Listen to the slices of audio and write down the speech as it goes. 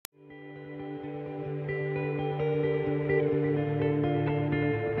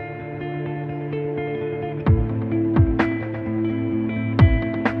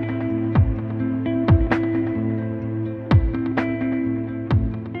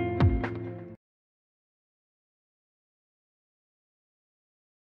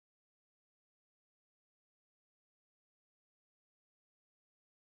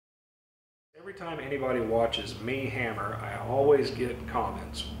Every time anybody watches me hammer, I always get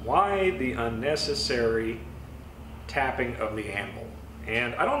comments. Why the unnecessary tapping of the anvil?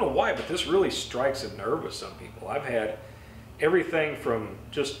 And I don't know why, but this really strikes a nerve with some people. I've had everything from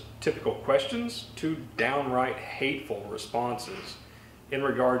just typical questions to downright hateful responses in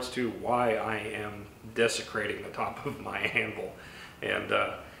regards to why I am desecrating the top of my anvil. And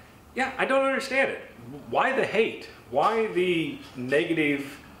yeah, I don't understand it. Why the hate? Why the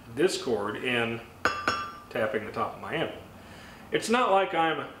negative discord in tapping the top of my anvil? It's not like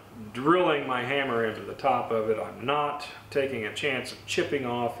I'm drilling my hammer into the top of it. I'm not taking a chance of chipping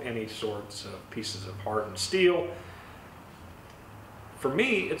off any sorts of pieces of hardened steel. For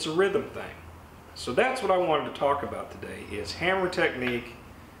me, it's a rhythm thing. So that's what I wanted to talk about today, is hammer technique,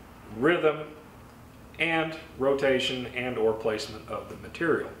 rhythm, and rotation and or placement of the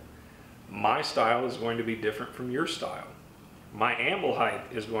material. My style is going to be different from your style. My anvil height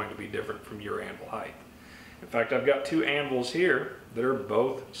is going to be different from your anvil height. In fact, I've got two anvils here that are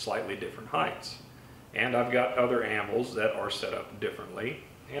both slightly different heights. And I've got other anvils that are set up differently.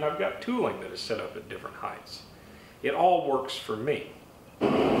 And I've got tooling that is set up at different heights. It all works for me.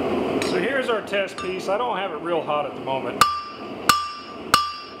 So here's our test piece. I don't have it real hot at the moment.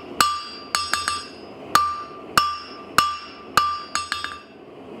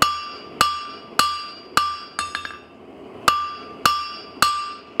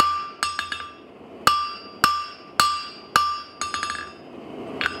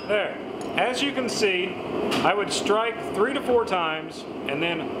 There. As you can see, I would strike 3 to 4 times and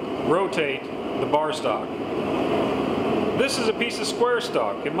then rotate the bar stock. This is a piece of square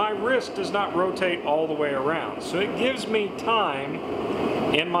stock and my wrist does not rotate all the way around, so it gives me time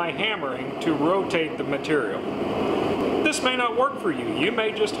in my hammering to rotate the material. This may not work for you. You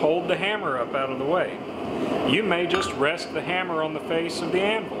may just hold the hammer up out of the way. You may just rest the hammer on the face of the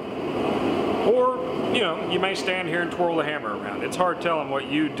anvil. Or, you know, you may stand here and twirl the hammer around. It's hard telling what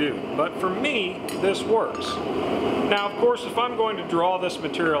you do. But for me, this works. Now, of course, if I'm going to draw this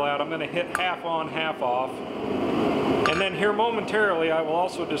material out, I'm going to hit half on, half off. And then here momentarily, I will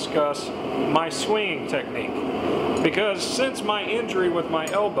also discuss my swinging technique. Because since my injury with my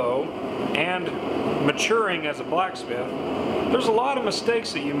elbow and maturing as a blacksmith, there's a lot of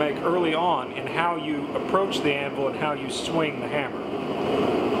mistakes that you make early on in how you approach the anvil and how you swing the hammer.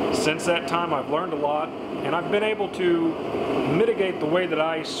 Since that time, I've learned a lot, and I've been able to mitigate the way that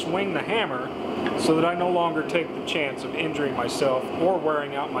I swing the hammer so that I no longer take the chance of injuring myself or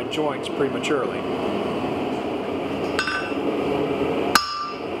wearing out my joints prematurely.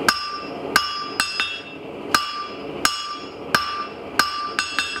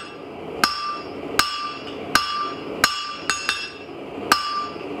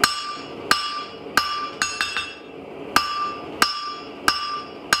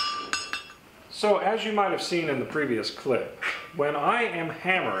 So as you might have seen in the previous clip, when I am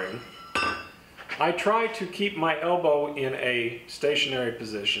hammering, I try to keep my elbow in a stationary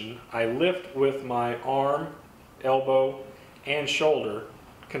position. I lift with my arm, elbow, and shoulder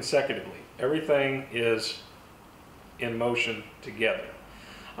consecutively. Everything is in motion together.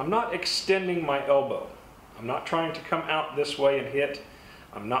 I'm not extending my elbow. I'm not trying to come out this way and hit.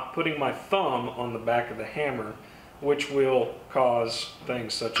 I'm not putting my thumb on the back of the hammer, which will cause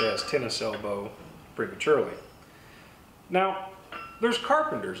things such as tennis elbow prematurely. Now, there's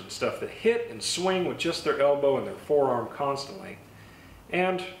carpenters and stuff that hit and swing with just their elbow and their forearm constantly,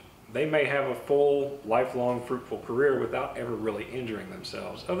 and they may have a full, lifelong, fruitful career without ever really injuring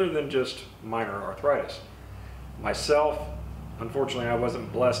themselves, other than just minor arthritis. Myself, unfortunately, I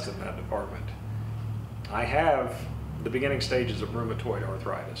wasn't blessed in that department. I have the beginning stages of rheumatoid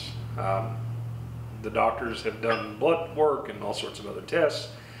arthritis. The doctors have done blood work and all sorts of other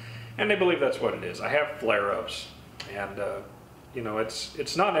tests, and they believe that's what it is. I have flare-ups, and you know,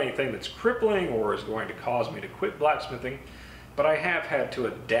 it's not anything that's crippling or is going to cause me to quit blacksmithing, but I have had to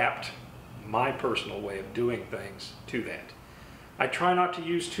adapt my personal way of doing things to that. I try not to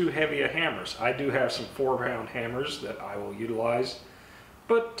use too heavy of hammers. I do have some 4-pound hammers that I will utilize,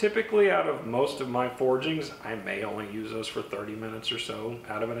 but typically out of most of my forgings, I may only use those for 30 minutes or so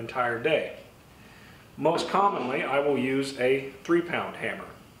out of an entire day. Most commonly, I will use a 3-pound hammer.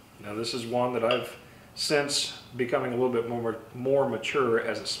 Now this is one that I've, since becoming a little bit more mature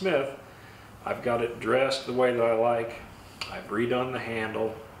as a smith, I've got it dressed the way that I like. I've redone the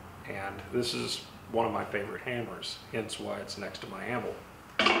handle, and this is one of my favorite hammers, hence why it's next to my anvil.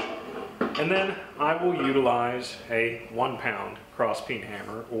 And then I will utilize a 1-pound cross peen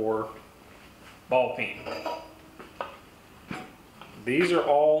hammer or ball peen. These are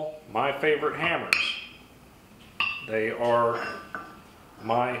all my favorite hammers. They are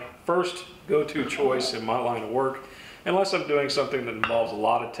my first go-to choice in my line of work, unless I'm doing something that involves a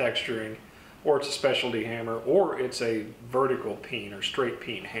lot of texturing, or it's a specialty hammer, or it's a vertical peen or straight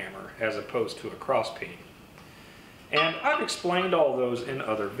peen hammer as opposed to a cross peen. And I've explained all those in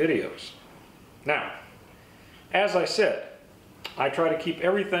other videos. Now, as I said, I try to keep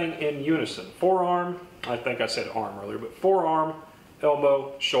everything in unison. Forearm, I think I said arm earlier, but forearm,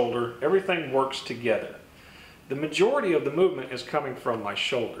 elbow, shoulder, everything works together. The majority of the movement is coming from my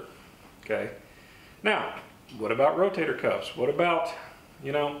shoulder, okay? Now, what about rotator cuffs? What about,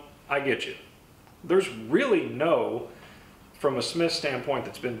 I get you. There's really no, from a Smith standpoint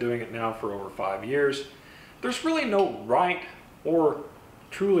that's been doing it now for over 5 years, there's really no right or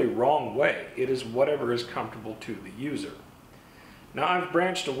truly wrong way. It is whatever is comfortable to the user. Now I've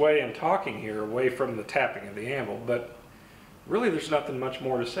branched away in talking here, away from the tapping of the anvil, but really there's nothing much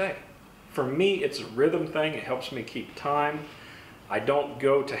more to say. For me, it's a rhythm thing. It helps me keep time. I don't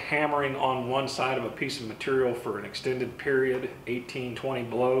go to hammering on one side of a piece of material for an extended period, 18, 20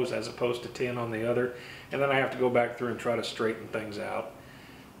 blows as opposed to 10 on the other, and then I have to go back through and try to straighten things out.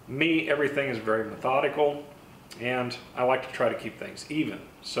 Me, everything is very methodical, and I like to try to keep things even.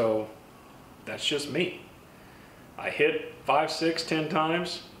 So that's just me. I hit 5, 6, 10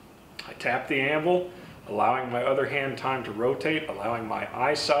 times. I tap the anvil, allowing my other hand time to rotate, allowing my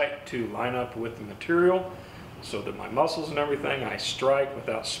eyesight to line up with the material so that my muscles and everything, I strike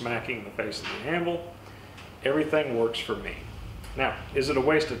without smacking the face of the anvil. Everything works for me. Now, is it a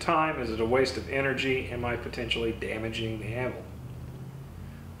waste of time? Is it a waste of energy? Am I potentially damaging the anvil?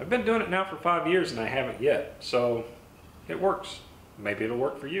 I've been doing it now for 5 years and I haven't yet, so it works. Maybe it'll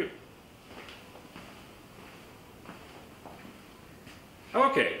work for you.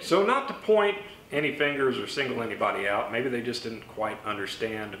 Okay, so not to point any fingers or single anybody out, maybe they just didn't quite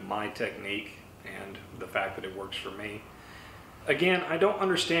understand my technique and the fact that it works for me. Again, I don't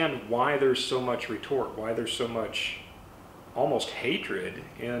understand why there's so much retort, why there's so much almost hatred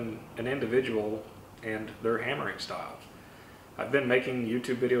in an individual and their hammering style. I've been making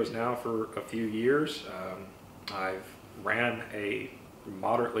YouTube videos now for a few years. I've ran a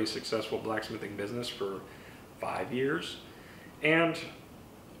moderately successful blacksmithing business for 5 years, and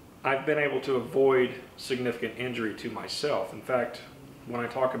I've been able to avoid significant injury to myself. In fact, when I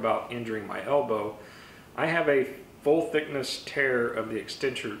talk about injuring my elbow, I have a full thickness tear of the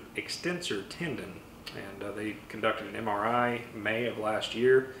extensor tendon, and they conducted an MRI May of last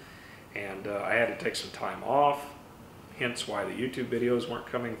year, and I had to take some time off, hence why the YouTube videos weren't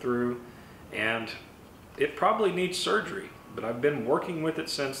coming through, and it probably needs surgery, but I've been working with it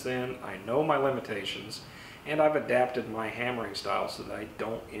since then. I know my limitations, and I've adapted my hammering style so that I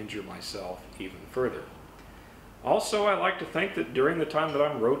don't injure myself even further. Also, I like to think that during the time that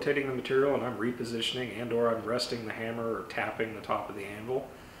I'm rotating the material and I'm repositioning and or I'm resting the hammer or tapping the top of the anvil,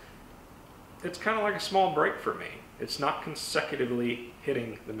 it's kind of like a small break for me. It's not consecutively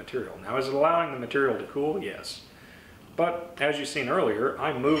hitting the material. Now, is it allowing the material to cool? Yes. But as you've seen earlier,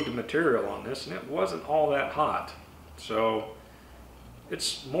 I moved the material on this and it wasn't all that hot. So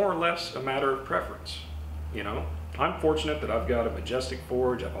it's more or less a matter of preference. I'm fortunate that I've got a Majestic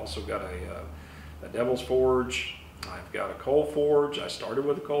forge. I've also got a Devil's forge. I've got a coal forge. I started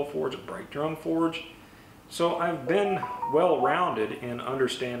with a coal forge, a brake drum forge. So I've been well-rounded in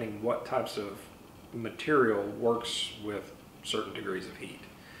understanding what types of material works with certain degrees of heat.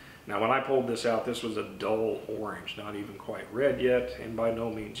 Now, when I pulled this out, this was a dull orange, not even quite red yet, and by no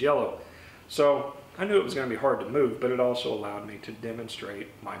means yellow. So I knew it was going to be hard to move, but it also allowed me to demonstrate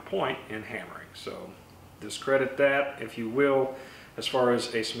my point in hammering. So discredit that, if you will, as far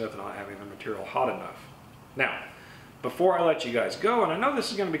as a smith not having the material hot enough. Now, before I let you guys go, and I know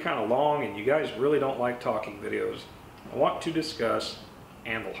this is going to be kind of long and you guys really don't like talking videos, I want to discuss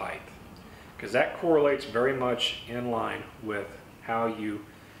anvil height, because that correlates very much in line with how you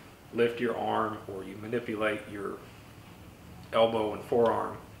lift your arm or you manipulate your elbow and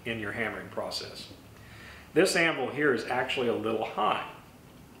forearm in your hammering process. This anvil here is actually a little high.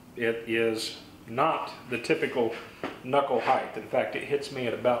 It is not the typical knuckle height. In fact, it hits me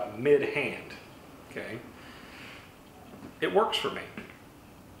at about mid-hand, okay? It works for me.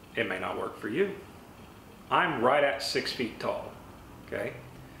 It may not work for you. I'm right at 6 feet tall, okay?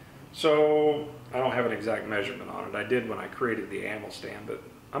 So I don't have an exact measurement on it. I did when I created the anvil stand, but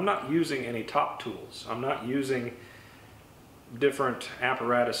I'm not using any top tools. I'm not using different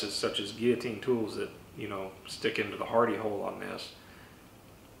apparatuses such as guillotine tools that, stick into the hardy hole on this.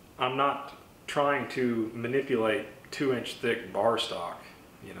 I'm not trying to manipulate 2-inch thick bar stock.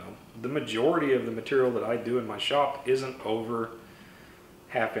 The majority of the material that I do in my shop isn't over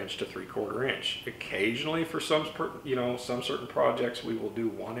 1/2 inch to 3/4 inch. Occasionally for some certain projects we will do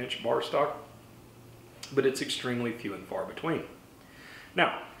 1 inch bar stock, but it's extremely few and far between.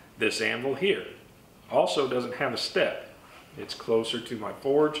 Now, this anvil here also doesn't have a step. It's closer to my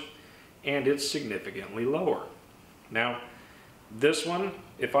forge and it's significantly lower. Now, this one,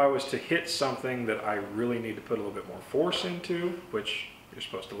 if I was to hit something that I really need to put a little bit more force into, which you're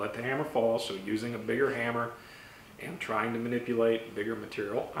supposed to let the hammer fall, so using a bigger hammer and trying to manipulate bigger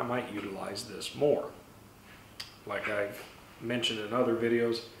material, I might utilize this more. Like I've mentioned in other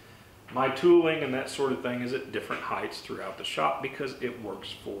videos, my tooling and that sort of thing is at different heights throughout the shop because it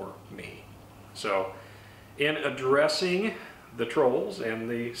works for me. So in addressing the trolls and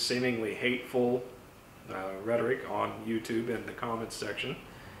the seemingly hateful rhetoric on YouTube in the comments section,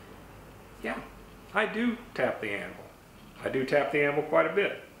 yeah, I do tap the anvil. I do tap the anvil quite a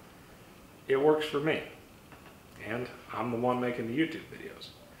bit. It works for me. And I'm the one making the YouTube videos.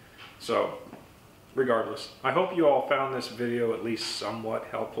 So, regardless, I hope you all found this video at least somewhat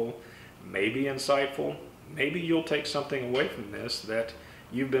helpful, maybe insightful. Maybe you'll take something away from this that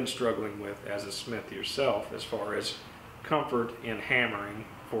you've been struggling with as a smith yourself as far as comfort in hammering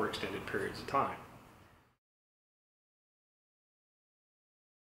for extended periods of time.